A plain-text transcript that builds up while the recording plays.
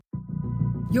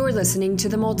You're listening to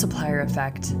The Multiplier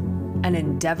Effect, an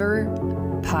Endeavor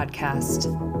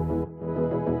podcast.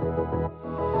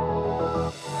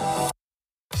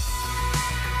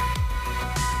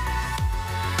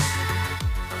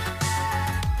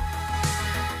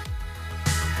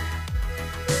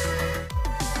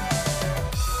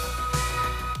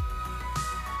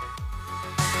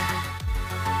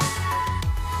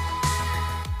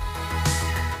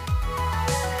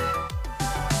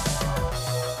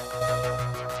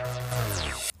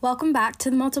 Welcome back to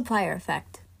The Multiplier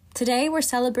Effect. Today we're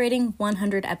celebrating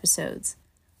 100 episodes.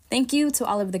 Thank you to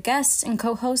all of the guests and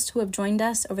co-hosts who have joined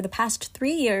us over the past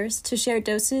 3 years to share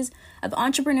doses of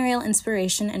entrepreneurial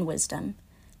inspiration and wisdom.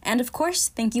 And of course,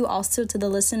 thank you also to the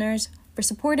listeners for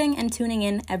supporting and tuning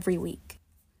in every week.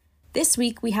 This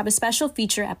week we have a special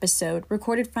feature episode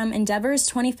recorded from Endeavor's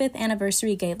 25th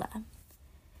anniversary gala.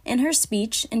 In her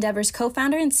speech, Endeavor's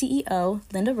co-founder and CEO,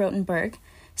 Linda Rottenberg,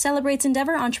 celebrates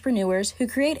Endeavor entrepreneurs who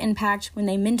create impact when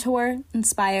they mentor,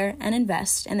 inspire, and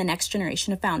invest in the next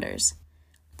generation of founders.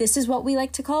 This is what we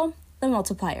like to call the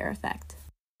multiplier effect.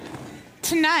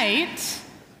 Tonight,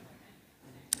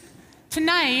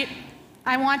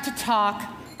 I want to talk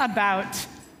about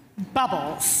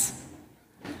bubbles.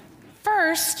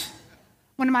 First,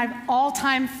 one of my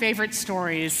all-time favorite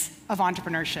stories of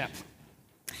entrepreneurship.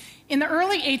 In the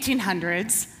early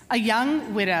 1800s, a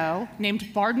young widow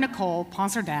named Barbe Nicole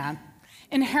Ponsardin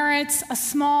inherits a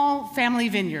small family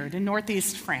vineyard in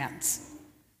northeast France.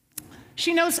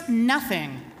 She knows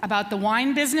nothing about the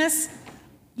wine business,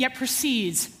 yet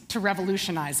proceeds to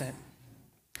revolutionize it.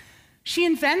 She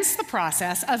invents the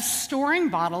process of storing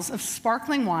bottles of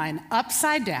sparkling wine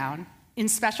upside down in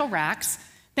special racks,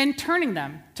 then turning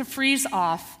them to freeze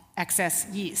off excess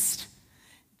yeast.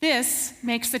 This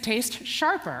makes the taste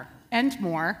sharper and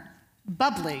more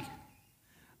bubbly.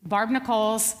 Barbe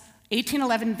Nicole's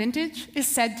 1811 vintage is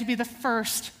said to be the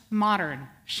first modern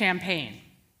champagne.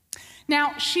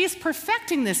 Now, she's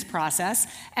perfecting this process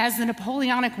as the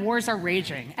Napoleonic Wars are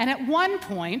raging, and at one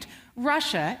point,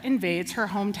 Russia invades her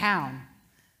hometown.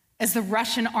 As the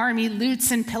Russian army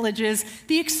loots and pillages,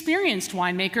 the experienced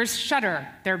winemakers shutter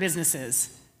their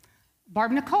businesses.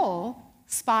 Barbe Nicole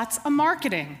spots a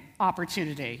marketing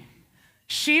opportunity.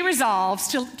 She resolves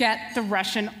to get the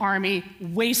Russian army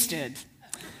wasted.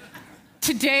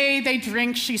 Today they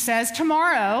drink, she says.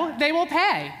 Tomorrow they will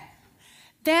pay.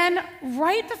 Then,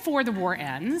 right before the war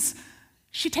ends,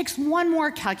 she takes one more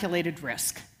calculated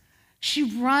risk.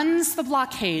 She runs the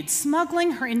blockade,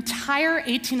 smuggling her entire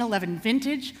 1811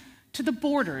 vintage to the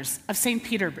borders of St.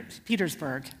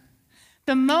 Petersburg.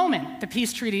 The moment the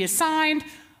peace treaty is signed,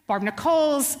 Barbe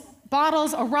Nicole's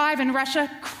bottles arrive in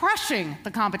Russia, crushing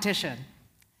the competition.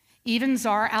 Even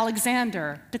Tsar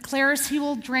Alexander declares he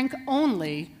will drink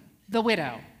only the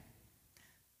widow.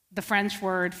 The French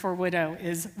word for widow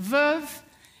is veuve,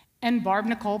 and Barbe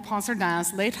Nicole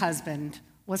Ponsardin's late husband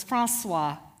was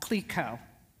François Clicquot.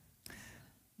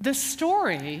 The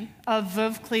story of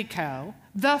Veuve Clicquot,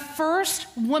 the first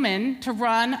woman to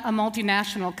run a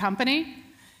multinational company,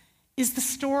 is the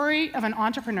story of an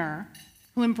entrepreneur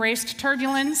who embraced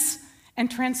turbulence and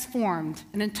transformed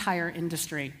an entire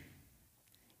industry.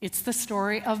 It's the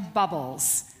story of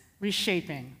bubbles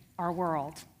reshaping our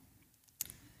world.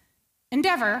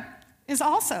 Endeavor is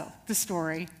also the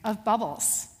story of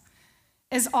bubbles.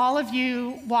 As all of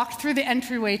you walked through the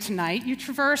entryway tonight, you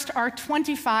traversed our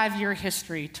 25-year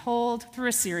history told through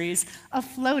a series of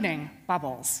floating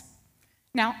bubbles.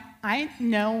 Now, I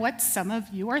know what some of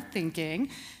you are thinking.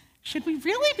 Should we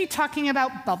really be talking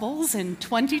about bubbles in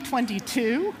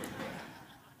 2022?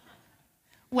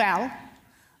 Well,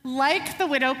 like the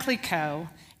widow Clicquot,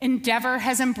 Endeavor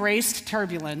has embraced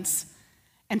turbulence,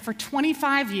 and for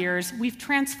 25 years, we've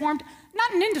transformed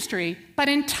not an industry, but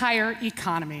entire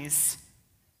economies.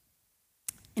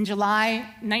 In July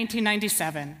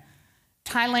 1997,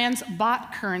 Thailand's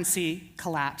baht currency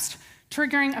collapsed,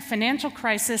 triggering a financial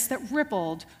crisis that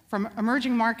rippled from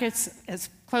emerging markets as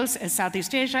close as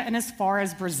Southeast Asia and as far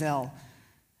as Brazil.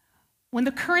 When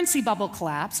the currency bubble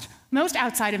collapsed, most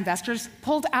outside investors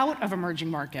pulled out of emerging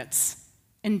markets.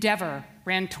 Endeavor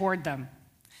ran toward them.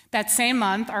 That same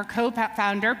month, our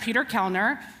co-founder, Peter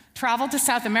Kellner, traveled to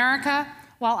South America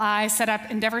while I set up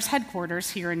Endeavor's headquarters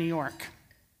here in New York.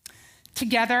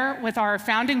 Together with our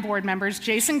founding board members,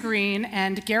 Jason Green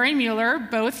and Gary Mueller,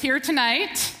 both here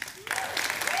tonight,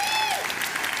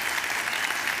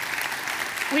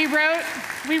 we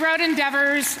wrote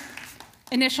Endeavor's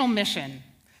initial mission: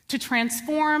 to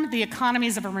transform the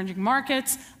economies of emerging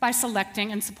markets by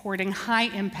selecting and supporting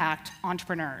high-impact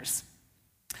entrepreneurs.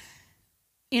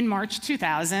 In March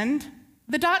 2000,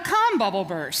 the dot-com bubble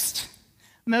burst.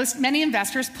 Many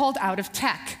investors pulled out of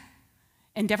tech.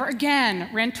 Endeavor again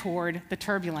ran toward the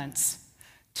turbulence.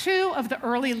 Two of the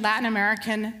early Latin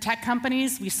American tech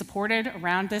companies we supported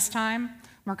around this time,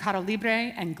 Mercado Libre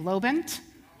and Globant,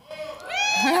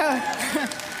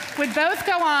 would both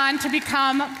go on to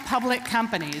become public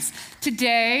companies.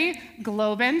 Today,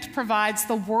 Globant provides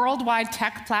the worldwide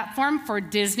tech platform for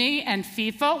Disney and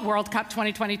FIFA World Cup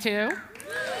 2022.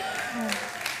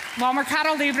 While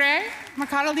Mercado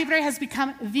Libre has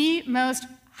become the most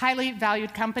highly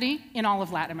valued company in all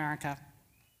of Latin America.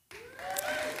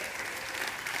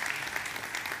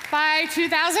 By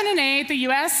 2008, the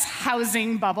US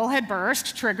housing bubble had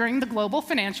burst, triggering the global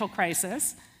financial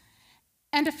crisis.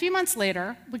 And a few months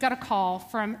later, we got a call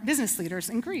from business leaders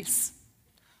in Greece.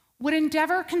 Would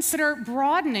Endeavor consider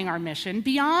broadening our mission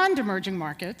beyond emerging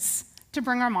markets to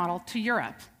bring our model to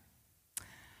Europe?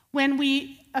 When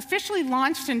we officially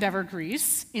launched Endeavor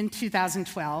Greece in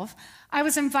 2012, I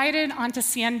was invited onto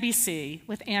CNBC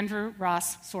with Andrew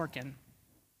Ross Sorkin.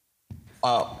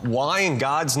 Why in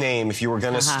God's name, if you were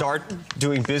going to start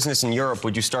doing business in Europe,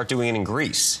 would you start doing it in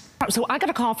Greece? So I got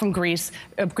a call from Greece,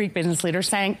 a Greek business leader,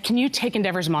 saying, can you take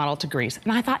Endeavor's model to Greece?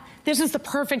 And I thought, this is the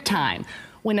perfect time.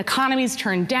 When economies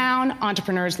turn down,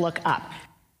 entrepreneurs look up.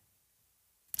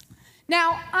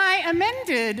 Now, I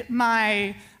amended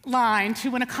my line to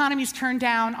when economies turn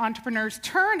down, entrepreneurs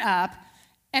turn up,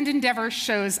 and Endeavor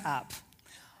shows up.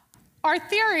 Our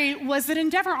theory was that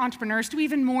Endeavor entrepreneurs do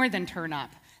even more than turn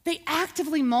up. They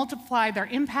actively multiply their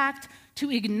impact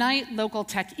to ignite local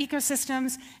tech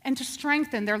ecosystems and to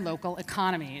strengthen their local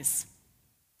economies.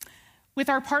 With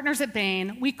our partners at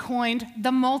Bain, we coined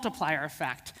the multiplier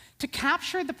effect to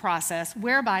capture the process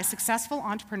whereby successful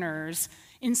entrepreneurs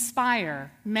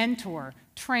inspire, mentor,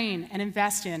 train, and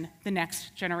invest in the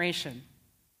next generation.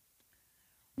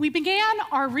 We began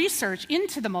our research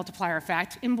into the multiplier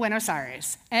effect in Buenos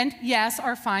Aires, and yes,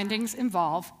 our findings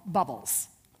involve bubbles.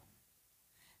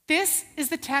 This is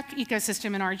the tech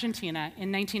ecosystem in Argentina in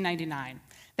 1999.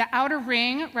 The outer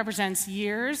ring represents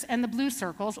years, and the blue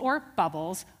circles, or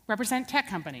bubbles, represent tech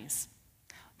companies.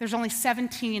 There's only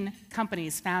 17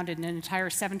 companies founded in an entire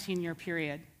 17-year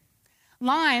period.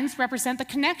 Lines represent the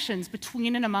connections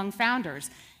between and among founders,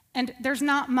 and there's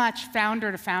not much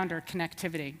founder-to-founder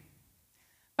connectivity.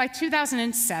 By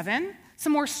 2007,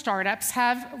 some more startups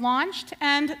have launched,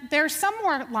 and there's some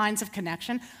more lines of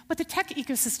connection, but the tech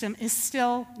ecosystem is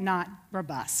still not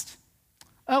robust.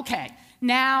 Okay,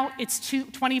 now it's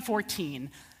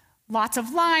 2014. Lots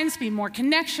of lines mean more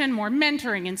connection, more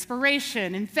mentoring,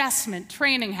 inspiration, investment,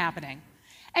 training happening.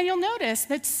 And you'll notice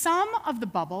that some of the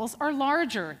bubbles are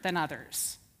larger than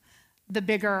others. The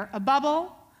bigger a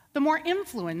bubble, the more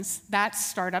influence that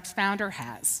startup's founder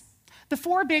has. The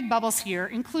four big bubbles here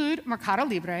include Mercado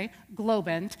Libre,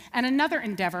 Globant, and another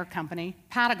Endeavor company,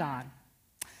 Patagon.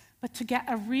 But to get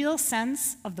a real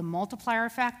sense of the multiplier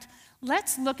effect,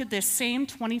 let's look at this same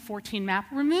 2014 map,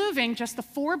 removing just the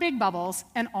four big bubbles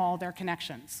and all their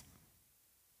connections.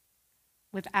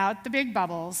 Without the big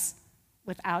bubbles,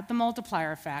 without the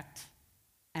multiplier effect,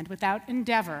 and without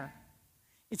Endeavor,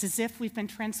 it's as if we've been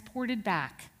transported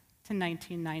back to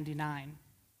 1999.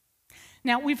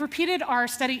 Now, we've repeated our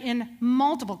study in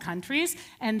multiple countries,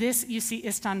 and this you see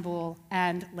Istanbul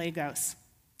and Lagos.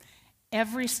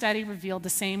 Every study revealed the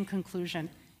same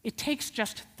conclusion. It takes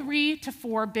just 3 to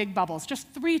 4 big bubbles, just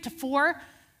 3 to 4,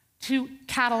 to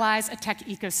catalyze a tech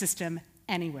ecosystem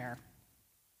anywhere.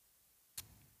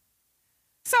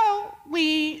 So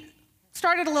we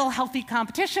started a little healthy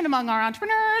competition among our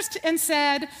entrepreneurs and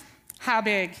said, how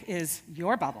big is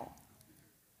your bubble?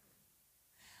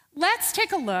 Let's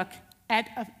take a look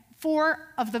at 4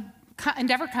 of the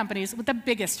Endeavor companies with the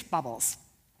biggest bubbles.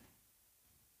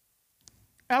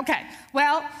 Okay,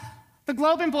 well, the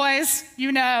Globant boys,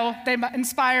 you know, they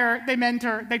inspire, they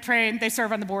mentor, they train, they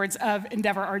serve on the boards of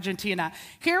Endeavor Argentina.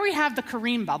 Here we have the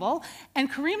Careem bubble, and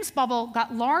Careem's bubble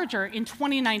got larger in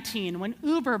 2019 when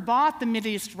Uber bought the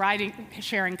Middle East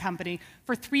ride-sharing company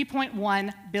for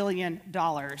 $3.1 billion.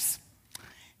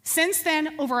 Since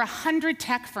then, over 100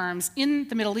 tech firms in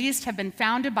the Middle East have been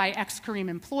founded by ex-Careem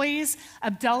employees.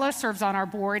 Abdullah serves on our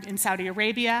board in Saudi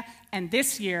Arabia, and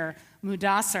this year,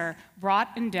 Mudassar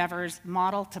brought Endeavor's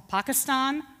model to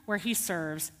Pakistan, where he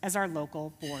serves as our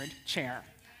local board chair.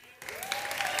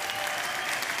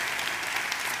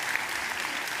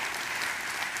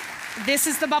 This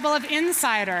is the bubble of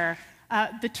Insider.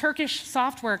 The Turkish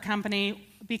software company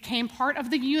became part of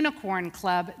the Unicorn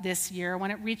Club this year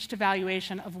when it reached a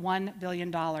valuation of $1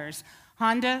 billion.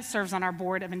 Honda serves on our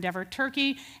board of Endeavor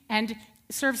Turkey and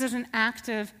serves as an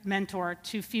active mentor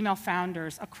to female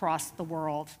founders across the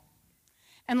world.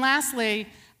 And lastly,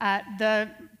 the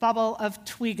bubble of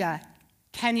Twiga,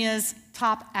 Kenya's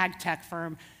top ag tech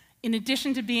firm. In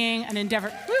addition to being an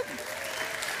Endeavor,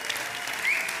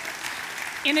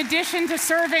 in addition to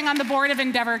serving on the board of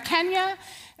Endeavor Kenya,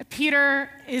 Peter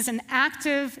is an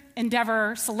active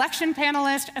Endeavor selection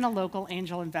panelist and a local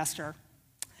angel investor.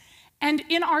 And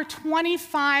in our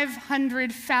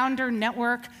 2,500 founder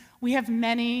network, we have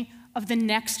many of the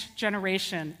next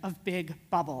generation of big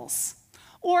bubbles,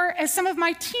 or as some of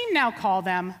my team now call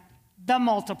them, the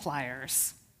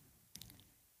multipliers.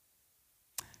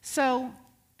 So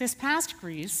this past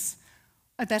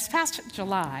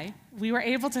July, we were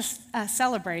able to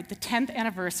celebrate the 10th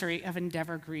anniversary of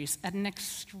Endeavor Greece at an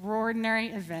extraordinary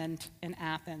event in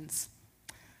Athens.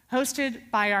 Hosted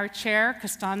by our chair,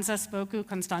 Konstantas Boku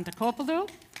Konstantakopoulou,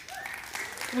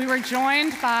 we were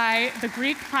joined by the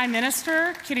Greek Prime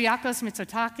Minister, Kyriakos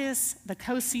Mitsotakis, the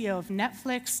co-CEO of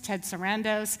Netflix, Ted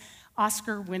Sarandos,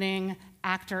 Oscar-winning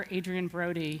actor Adrian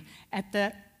Brody, at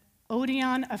the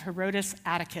Odeon of Herodes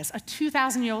Atticus, a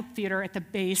 2,000-year-old theater at the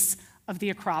base of the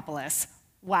Acropolis.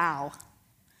 Wow.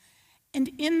 And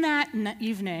in that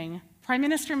evening, Prime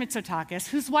Minister Mitsotakis,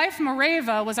 whose wife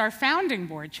Mareva was our founding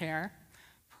board chair,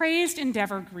 praised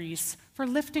Endeavor Greece for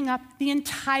lifting up the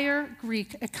entire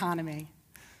Greek economy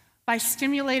by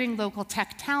stimulating local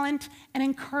tech talent and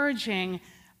encouraging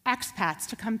expats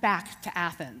to come back to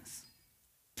Athens.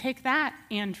 Take that,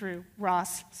 Andrew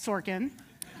Ross Sorkin.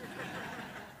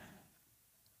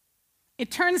 It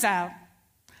turns out,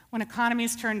 when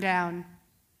economies turn down,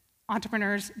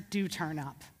 entrepreneurs do turn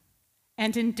up,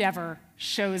 and Endeavor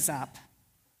shows up.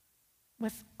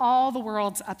 With all the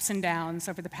world's ups and downs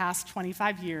over the past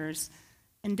 25 years,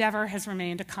 Endeavor has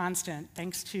remained a constant,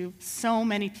 thanks to so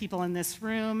many people in this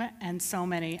room and so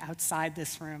many outside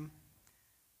this room.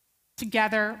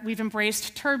 Together, we've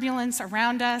embraced turbulence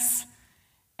around us,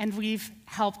 and we've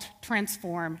helped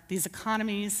transform these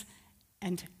economies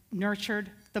and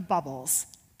nurtured the bubbles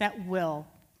that will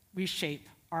reshape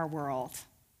our world.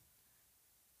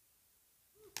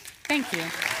 Thank you.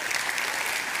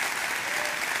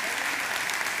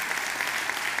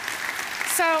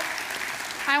 So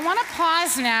I want to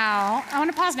pause now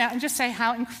and just say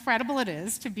how incredible it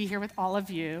is to be here with all of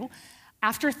you.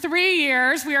 After 3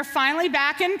 years, we are finally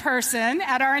back in person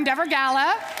at our Endeavor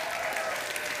Gala.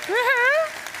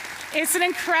 Woohoo! It's an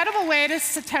incredible way to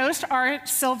toast our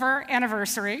silver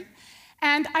anniversary.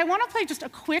 And I want to play just a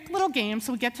quick little game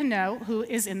so we get to know who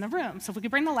is in the room. So if we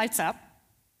could bring the lights up.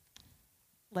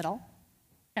 Little.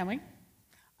 Can we?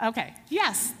 Okay.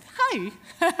 Yes. Hi.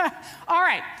 All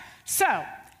right. So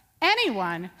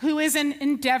anyone who is an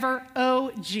Endeavor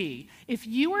OG, if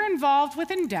you were involved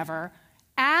with Endeavor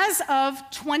as of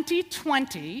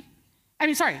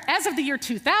as of the year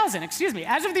 2000,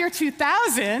 as of the year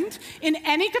 2000, in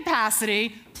any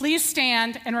capacity, please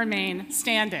stand and remain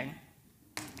standing.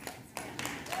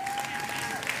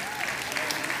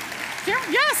 Here,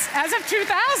 yes, as of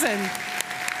 2000.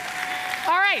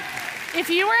 All right. If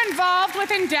you were involved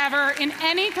with Endeavor in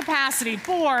any capacity,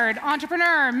 board,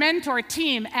 entrepreneur, mentor,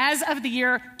 team, as of the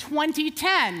year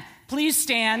 2010, please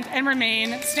stand and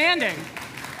remain standing.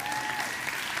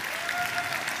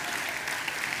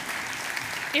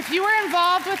 If you were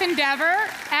involved with Endeavor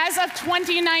as of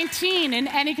 2019 in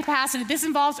any capacity, this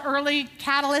involves early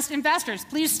Catalyst investors,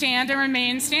 please stand and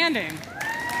remain standing.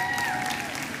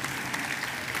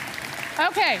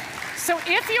 Okay. So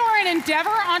if you are an Endeavor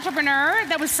entrepreneur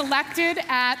that was selected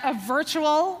at a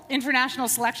virtual international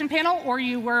selection panel, or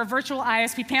you were a virtual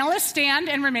ISP panelist, stand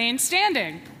and remain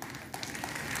standing.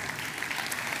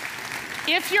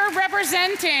 If you're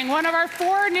representing one of our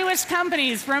 4 newest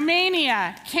companies,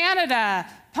 Romania, Canada,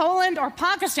 Poland, or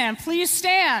Pakistan, please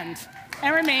stand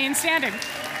and remain standing.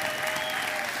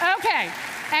 Okay,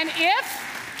 and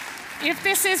if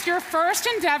this is your first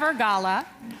Endeavor Gala,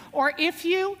 or if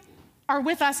you are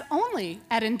with us only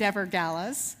at Endeavor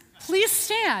Galas, please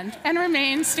stand and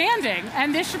remain standing.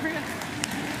 And this should be...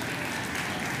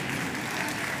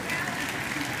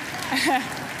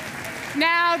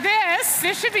 Now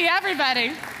this should be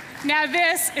everybody. Now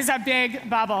this is a big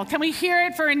bubble. Can we hear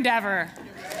it for Endeavor?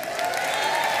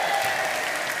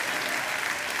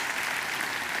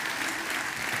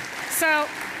 So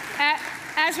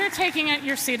as you're taking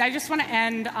your seat, I just want to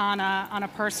end on a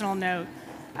personal note.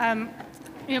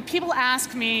 People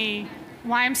ask me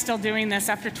why I'm still doing this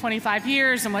after 25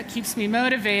 years and what keeps me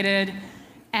motivated.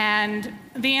 And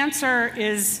the answer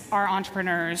is our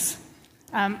entrepreneurs.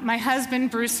 My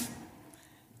husband, Bruce,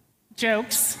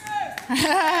 jokes. My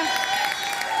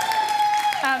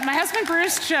husband,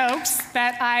 Bruce, jokes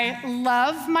that I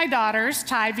love my daughters,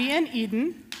 Tybee and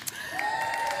Eden.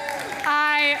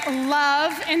 I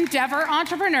love Endeavor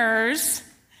entrepreneurs,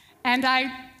 and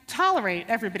I tolerate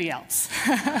everybody else.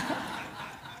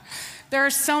 There are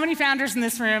so many founders in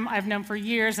this room I've known for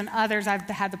years, and others I've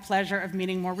had the pleasure of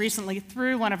meeting more recently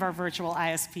through one of our virtual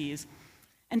ISPs.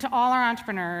 And to all our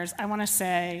entrepreneurs, I want to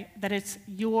say that it's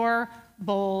your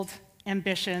bold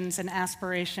ambitions and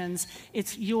aspirations,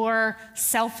 it's your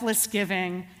selfless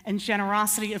giving and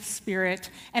generosity of spirit,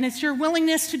 and it's your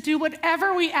willingness to do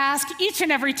whatever we ask each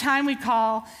and every time we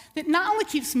call that not only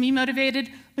keeps me motivated,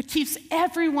 but keeps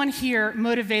everyone here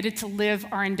motivated to live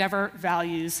our Endeavor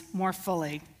values more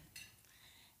fully.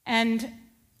 And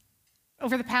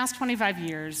over the past 25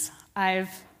 years,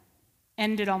 I've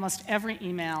ended almost every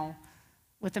email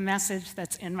with a message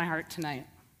that's in my heart tonight.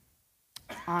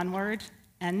 Onward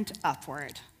and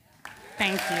upward.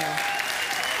 Thank you.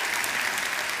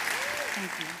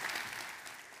 Thank you.